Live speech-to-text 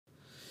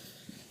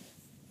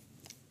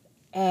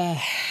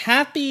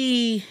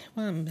Happy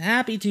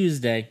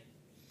Tuesday.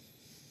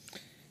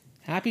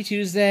 Happy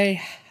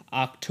Tuesday,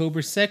 October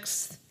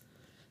 6th.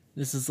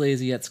 This is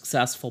Lazy Yet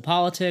Successful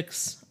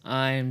Politics.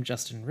 I'm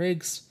Justin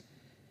Riggs.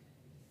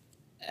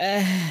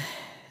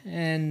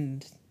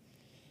 And,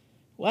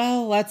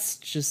 well, let's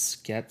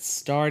just get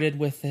started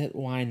with it.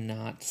 Why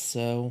not?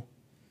 So,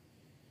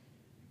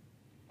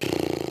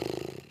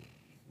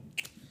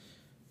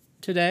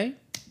 today,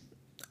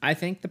 I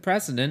think the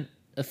president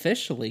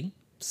officially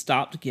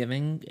stopped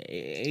giving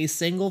a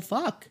single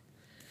fuck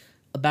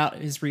about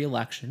his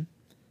reelection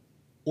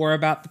or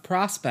about the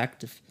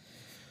prospect of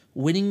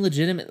winning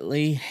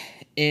legitimately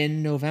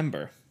in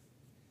November.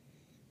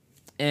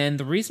 And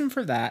the reason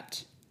for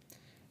that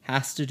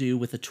has to do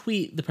with a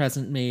tweet the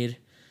president made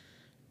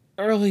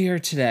earlier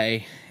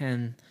today.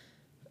 And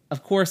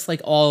of course,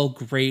 like all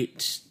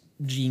great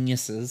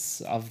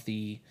geniuses of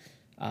the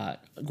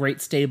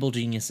great stable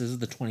geniuses of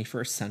the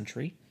 21st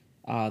century,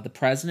 the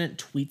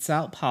president tweets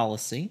out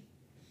policy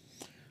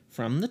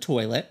from the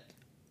toilet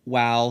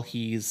while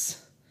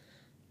he's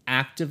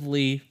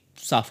actively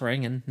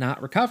suffering and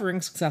not recovering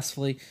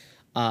successfully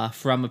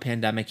from a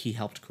pandemic he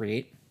helped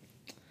create.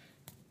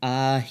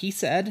 He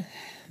said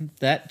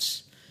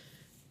that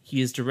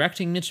he is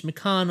directing Mitch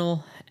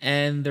McConnell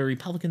and the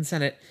Republican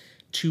Senate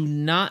to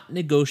not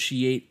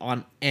negotiate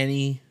on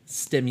any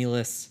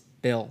stimulus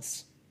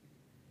bills.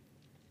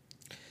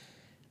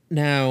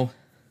 Now,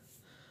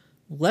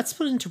 let's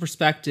put into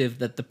perspective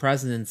that the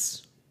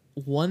president's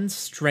one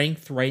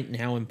strength right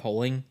now in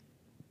polling,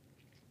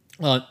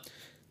 well, it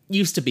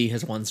used to be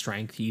his one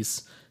strength,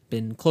 he's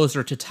been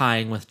closer to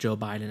tying with Joe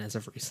Biden as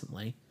of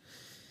recently,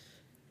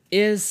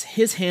 is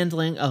his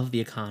handling of the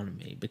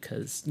economy.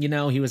 Because,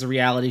 he was a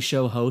reality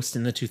show host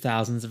in the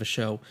 2000s of a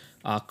show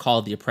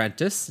called The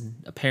Apprentice, and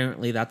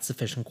apparently that's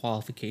sufficient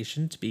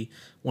qualification to be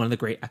one of the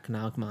great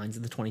economic minds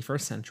of the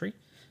 21st century,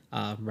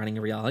 running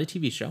a reality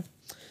TV show.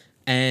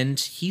 And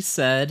he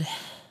said,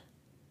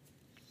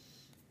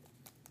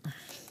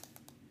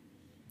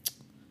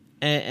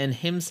 and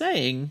him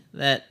saying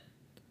that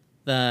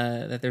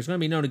that there's going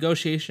to be no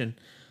negotiation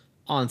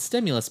on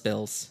stimulus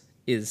bills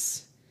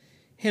is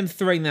him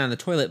throwing that in the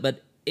toilet.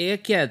 But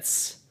it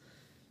gets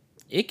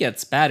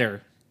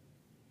better.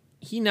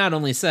 He not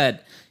only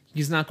said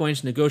he's not going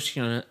to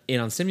negotiate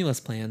on stimulus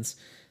plans,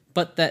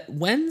 but that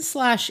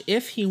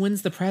when/if he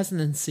wins the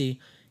presidency,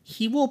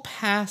 he will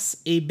pass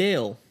a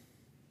bill.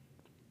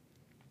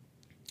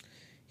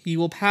 He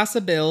will pass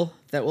a bill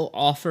that will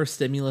offer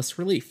stimulus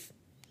relief.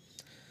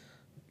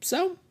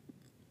 So,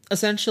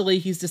 essentially,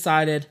 he's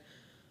decided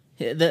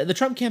the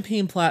Trump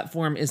campaign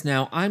platform is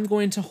now, I'm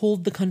going to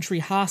hold the country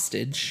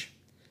hostage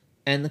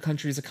and the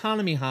country's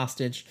economy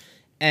hostage,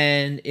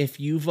 and if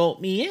you vote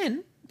me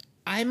in,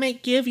 I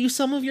might give you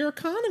some of your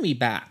economy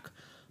back.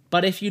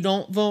 But if you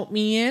don't vote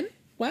me in,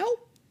 well,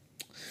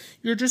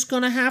 you're just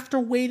going to have to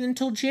wait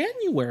until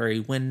January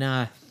when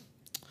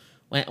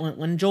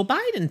Joe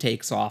Biden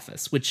takes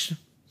office, which,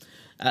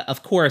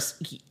 of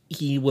course,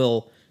 he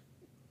will...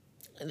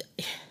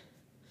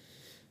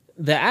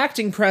 The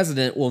acting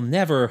president will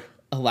never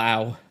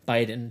allow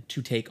Biden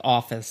to take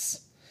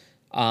office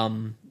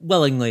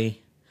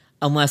willingly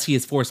unless he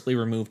is forcibly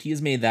removed. He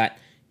has made that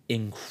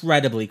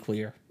incredibly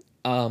clear.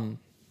 But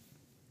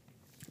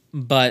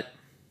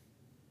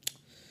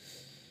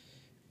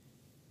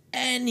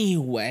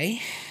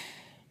anyway,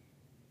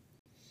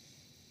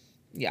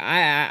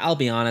 yeah, I'll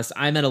be honest.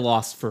 I'm at a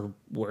loss for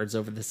words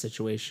over this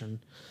situation.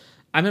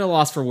 I'm at a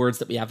loss for words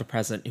that we have a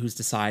president who's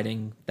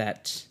deciding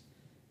that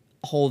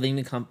holding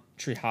the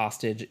country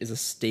hostage is a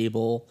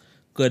stable,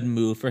 good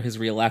move for his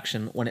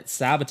reelection when it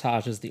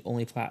sabotages the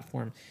only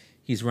platform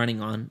he's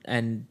running on.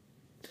 And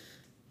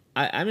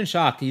I'm in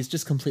shock. He's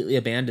just completely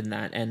abandoned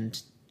that.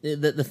 And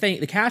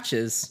the catch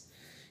is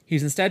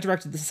he's instead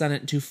directed the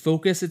Senate to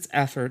focus its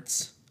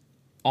efforts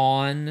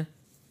on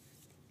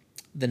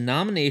the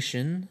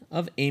nomination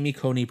of Amy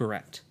Coney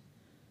Barrett.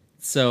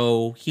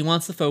 So he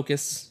wants to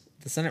focus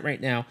the Senate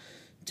right now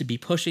to be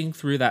pushing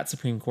through that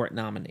Supreme Court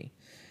nominee.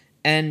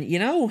 And, he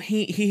made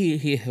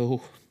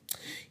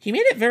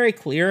it very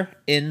clear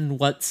in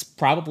what's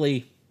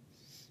probably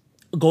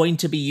going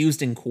to be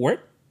used in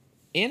court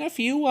in a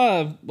few,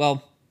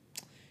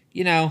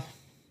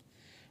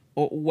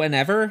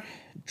 whenever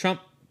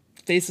Trump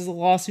faces a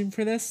lawsuit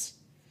for this.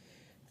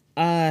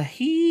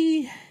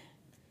 He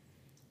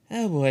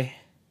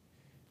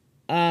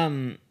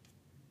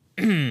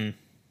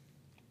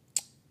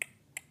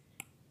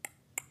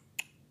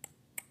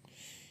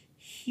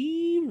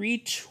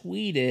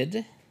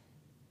retweeted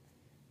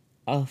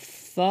a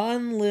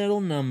fun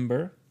little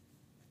number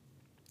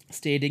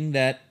stating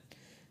that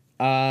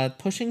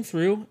pushing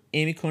through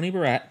Amy Coney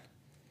Barrett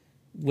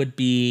would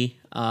be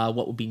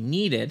what would be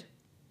needed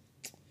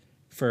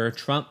for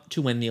Trump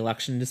to win the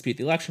election and dispute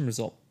the election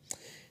result.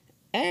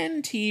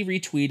 And he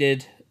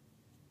retweeted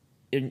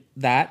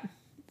that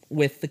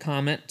with the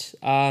comment,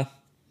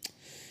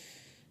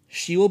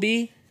 she will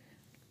be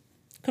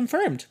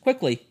confirmed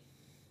quickly.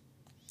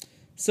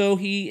 So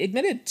he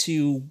admitted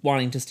to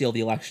wanting to steal the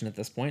election at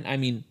this point. I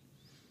mean,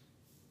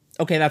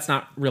 Okay, that's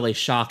not really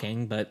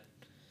shocking, but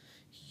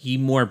he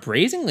more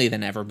brazenly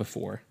than ever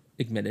before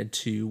admitted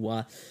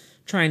to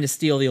trying to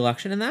steal the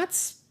election, and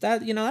that's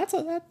fun.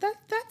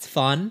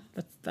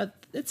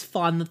 It's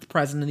fun that the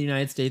president of the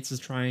United States is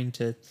trying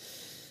to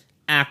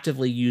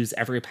actively use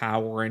every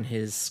power in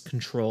his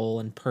control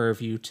and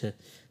purview to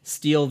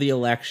steal the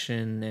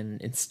election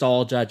and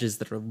install judges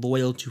that are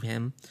loyal to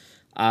him,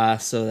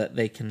 so that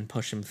they can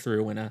push him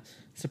through in a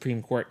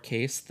Supreme Court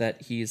case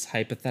that he's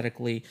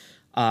hypothetically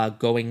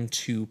going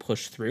to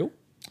push through.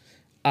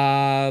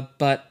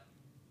 But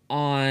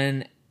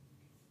on.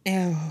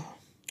 Oh,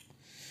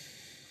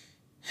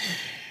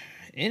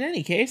 in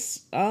any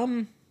case,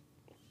 yeah.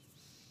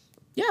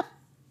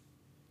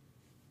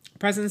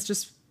 President's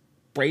just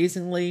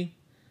brazenly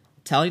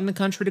telling the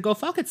country to go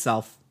fuck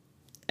itself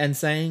and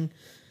saying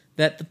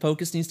that the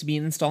focus needs to be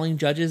in installing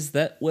judges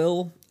that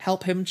will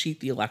help him cheat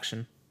the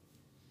election.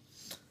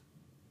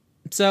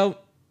 So,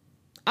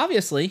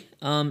 obviously,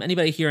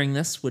 anybody hearing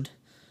this would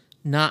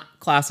not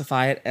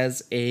classify it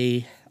as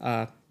a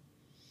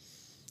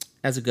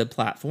good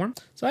platform.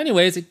 So,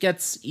 anyways, it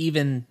gets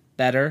even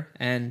better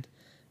and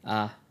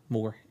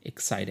more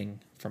exciting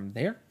from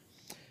there.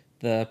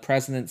 The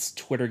president's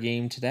Twitter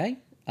game today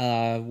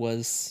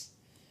was,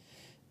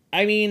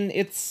 I mean,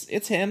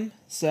 it's him.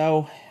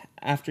 So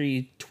after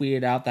he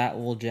tweeted out that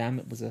little gem,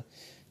 it was a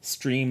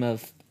stream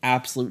of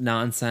absolute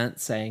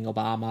nonsense saying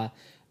Obama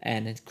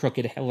and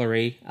crooked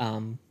Hillary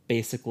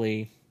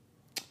basically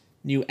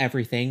knew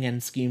everything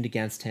and schemed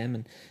against him,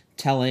 and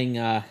telling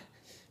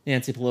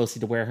Nancy Pelosi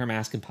to wear her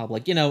mask in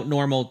public.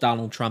 Normal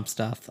Donald Trump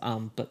stuff.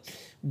 But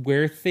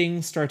where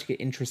things start to get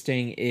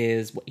interesting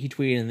is what he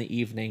tweeted in the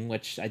evening,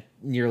 which I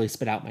nearly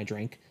spit out my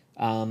drink.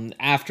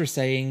 After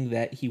saying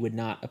that he would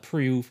not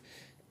approve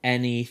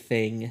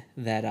anything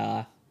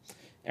that,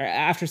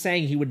 after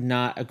saying he would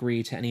not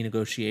agree to any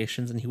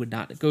negotiations and he would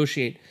not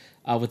negotiate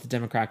with the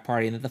Democratic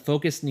Party, and that the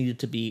focus needed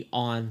to be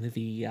on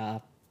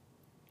the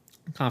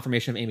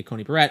confirmation of Amy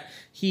Coney Barrett,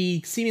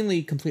 he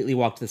seemingly completely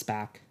walked this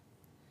back.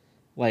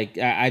 Like,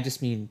 I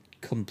just mean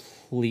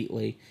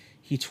completely.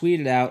 He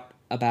tweeted out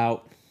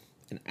about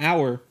an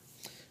hour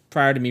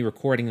prior to me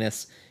recording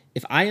this,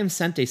 if I am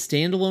sent a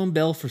standalone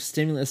bill for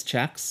stimulus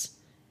checks,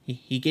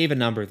 he gave a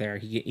number there.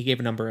 He gave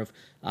a number of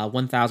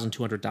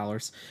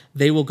 $1,200.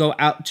 They will go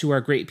out to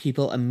our great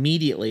people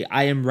immediately.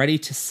 I am ready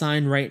to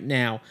sign right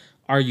now.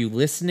 Are you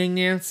listening,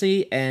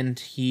 Nancy? And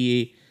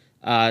he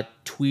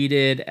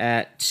tweeted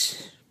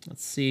at,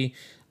 let's see,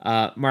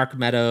 Mark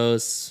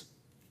Meadows,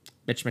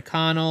 Mitch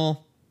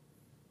McConnell,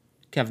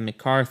 Kevin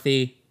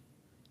McCarthy,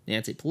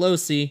 Nancy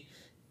Pelosi,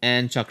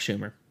 and Chuck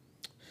Schumer.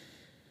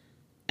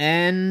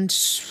 And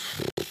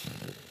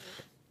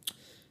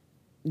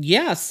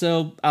yeah,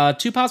 so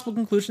two possible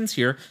conclusions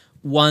here.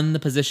 One, the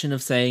position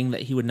of saying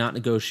that he would not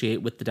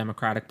negotiate with the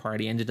Democratic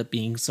Party ended up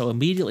being so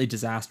immediately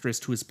disastrous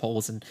to his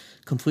polls and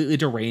completely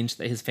deranged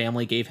that his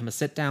family gave him a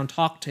sit-down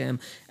talk to him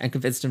and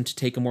convinced him to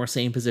take a more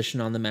sane position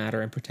on the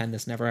matter and pretend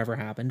this never ever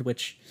happened,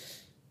 which,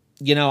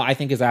 I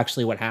think is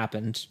actually what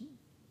happened.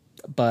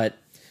 But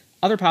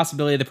other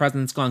possibility, the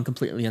president's gone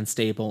completely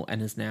unstable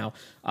and is now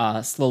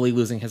slowly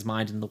losing his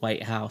mind in the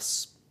White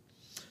House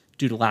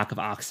due to lack of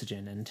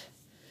oxygen. And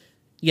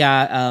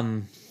yeah,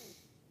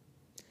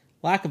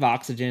 lack of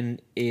oxygen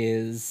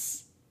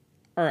is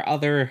our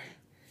other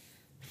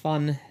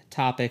fun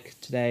topic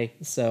today.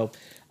 So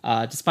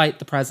despite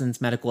the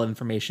president's medical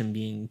information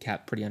being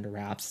kept pretty under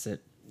wraps,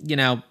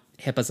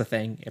 HIPAA's a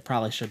thing. It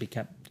probably should be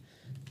kept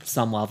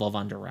some level of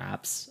under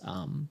wraps,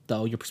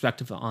 though your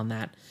perspective on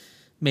that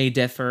may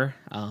differ.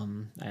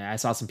 I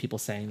saw some people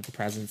saying that the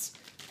president's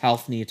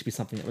health needed to be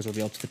something that was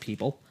revealed to the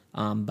people.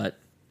 But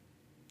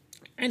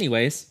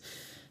anyways,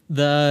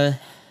 there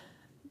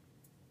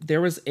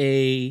was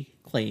a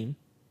claim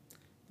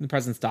from the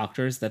president's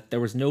doctors that there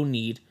was no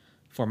need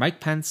for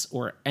Mike Pence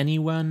or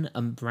anyone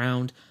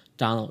around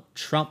Donald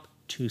Trump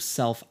to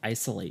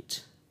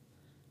self-isolate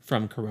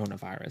from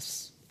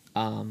coronavirus,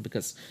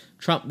 because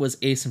Trump was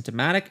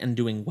asymptomatic and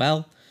doing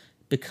well,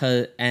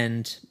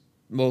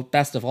 well,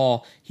 best of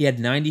all, he had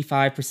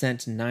 95%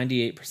 to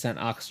 98%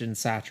 oxygen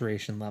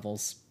saturation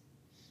levels.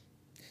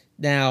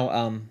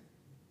 Now,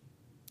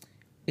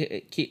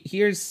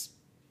 here's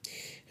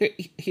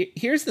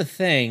the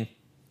thing.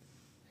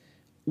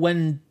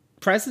 When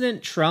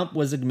President Trump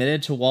was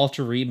admitted to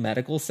Walter Reed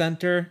Medical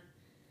Center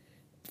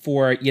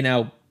for,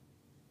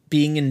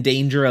 being in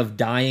danger of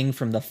dying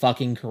from the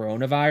fucking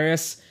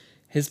coronavirus,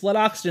 his blood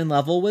oxygen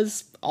level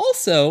was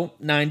also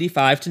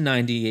 95 to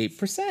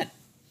 98%.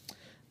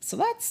 So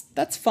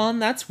that's fun.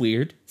 That's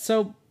weird.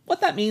 So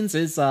what that means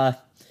is,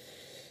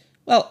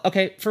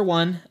 okay, for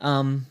one,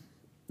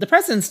 the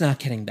president's not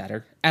getting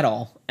better at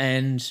all.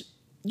 And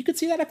you could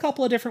see that a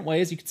couple of different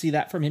ways. You could see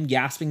that from him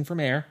gasping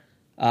from air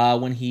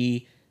when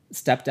he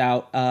stepped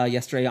out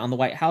yesterday on the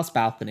White House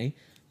balcony.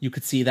 You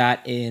could see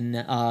that in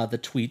the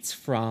tweets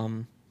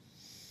from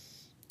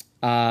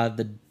her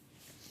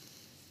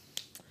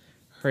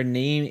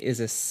name is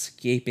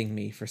escaping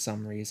me for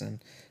some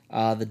reason.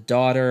 The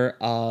daughter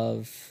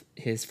of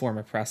his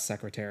former press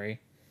secretary.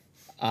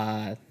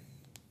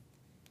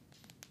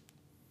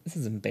 this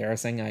is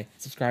embarrassing. I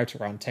subscribe to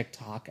her on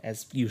TikTok,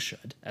 as you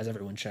should, as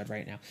everyone should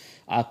right now.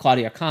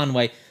 Claudia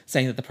Conway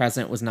saying that the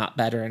president was not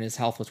better and his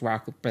health was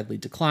rapidly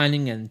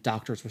declining and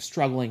doctors were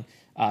struggling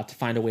to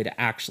find a way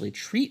to actually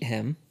treat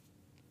him.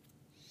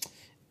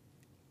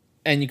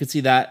 And you could see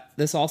that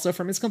this also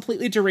from his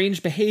completely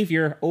deranged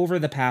behavior over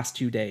the past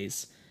 2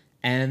 days.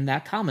 And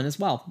that comment as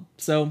well.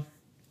 So,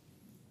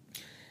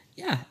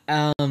 yeah,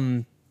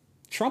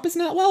 Trump is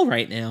not well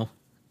right now.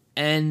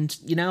 And,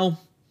 you know,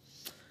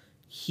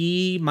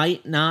 he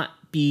might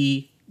not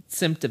be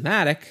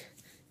symptomatic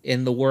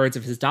in the words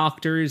of his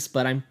doctors,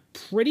 but I'm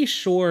pretty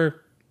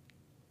sure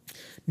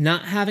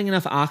not having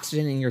enough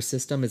oxygen in your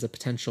system is a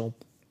potential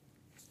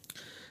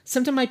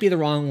symptom, might be the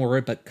wrong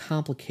word, but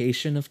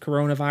complication of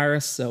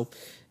coronavirus. So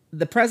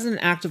the president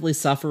actively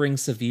suffering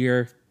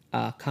severe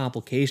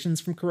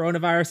complications from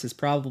coronavirus is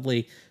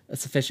probably a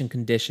sufficient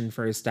condition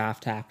for his staff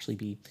to actually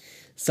be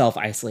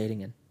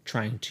self-isolating and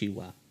trying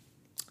to,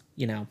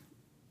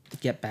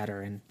 get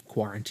better in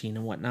quarantine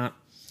and whatnot.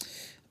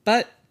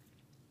 But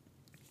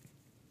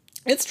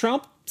it's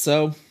Trump,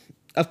 so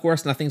of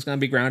course nothing's going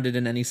to be grounded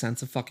in any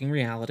sense of fucking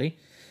reality.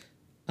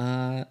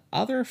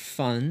 Other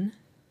fun,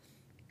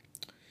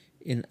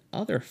 the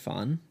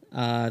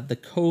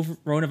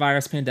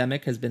coronavirus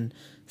pandemic has been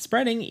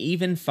spreading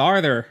even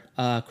farther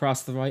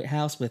across the White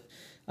House, with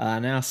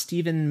now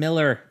Stephen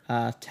Miller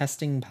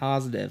testing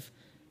positive.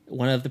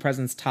 One of the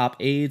president's top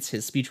aides,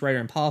 his speechwriter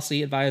and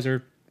policy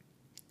advisor,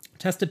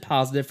 tested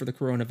positive for the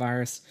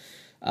coronavirus,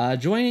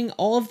 joining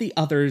all of the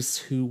others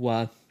who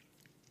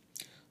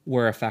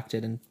were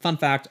affected. And fun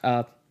fact,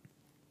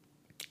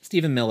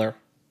 Stephen Miller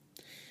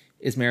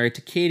is married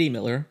to Katie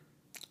Miller,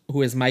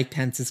 who is Mike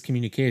Pence's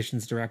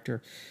communications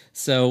director.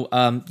 So,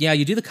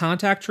 you do the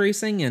contact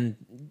tracing, and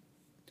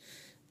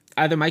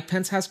either Mike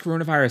Pence has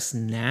coronavirus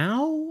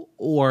now,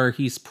 or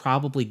he's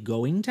probably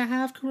going to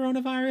have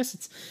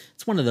coronavirus.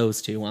 It's one of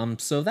those two.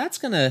 So that's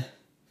gonna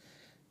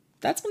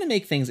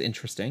make things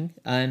interesting.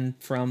 And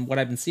from what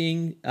I've been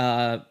seeing,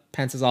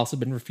 Pence has also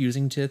been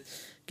refusing to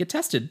get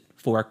tested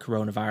for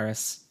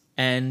coronavirus,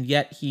 and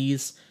yet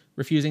he's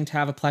refusing to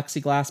have a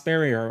plexiglass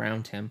barrier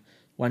around him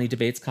when he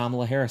debates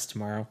Kamala Harris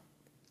tomorrow.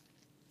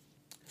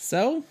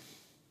 So,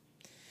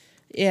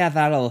 yeah,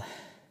 that'll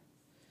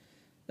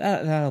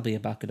be a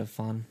bucket of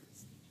fun.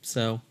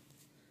 So,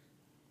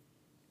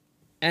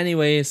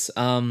 anyways,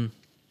 I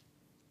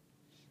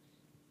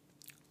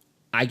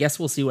guess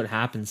we'll see what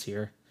happens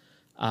here.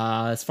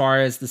 As far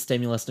as the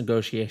stimulus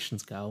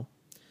negotiations go,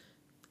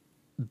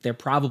 there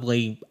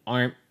probably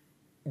aren't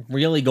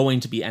really going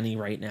to be any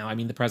right now. I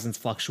mean, the president's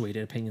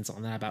fluctuated opinions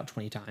on that about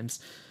 20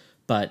 times,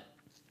 but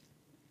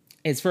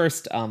his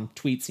first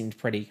tweet seemed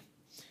pretty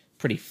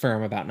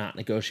firm about not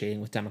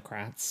negotiating with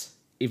Democrats,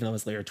 even though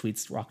his later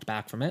tweets walked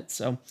back from it.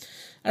 So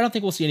I don't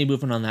think we'll see any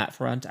movement on that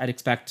front. I'd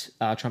expect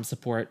Trump's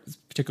support,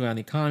 particularly on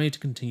the economy, to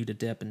continue to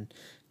dip and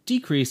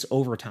decrease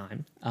over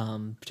time,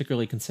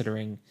 particularly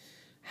considering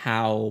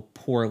how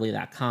poorly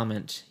that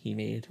comment he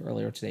made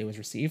earlier today was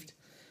received.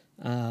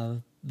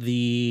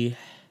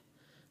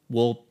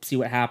 We'll see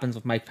what happens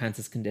with Mike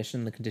Pence's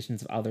condition, the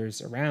conditions of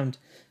others around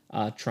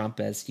Trump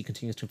as he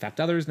continues to infect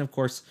others. And of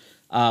course,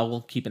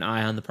 we'll keep an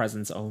eye on the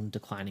president's own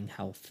declining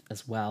health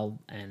as well.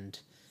 And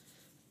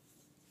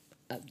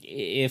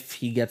if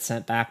he gets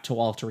sent back to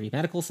Walter Reed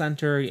Medical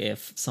Center,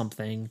 if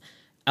something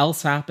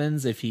else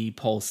happens, if he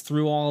pulls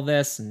through all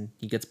this and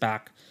he gets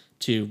back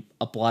to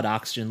a blood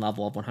oxygen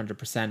level of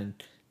 100%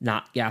 and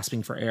not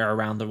gasping for air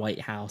around the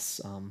White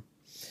House,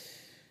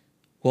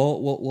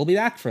 we'll be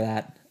back for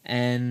that.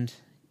 And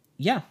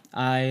yeah,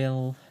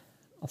 I'll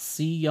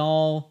see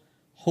y'all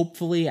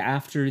hopefully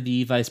after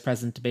the vice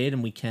president debate,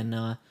 and we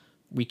can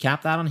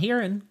recap that on here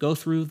and go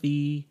through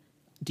the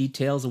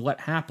details of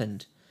what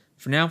happened.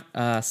 For now,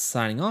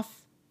 signing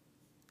off,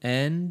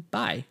 and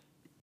bye.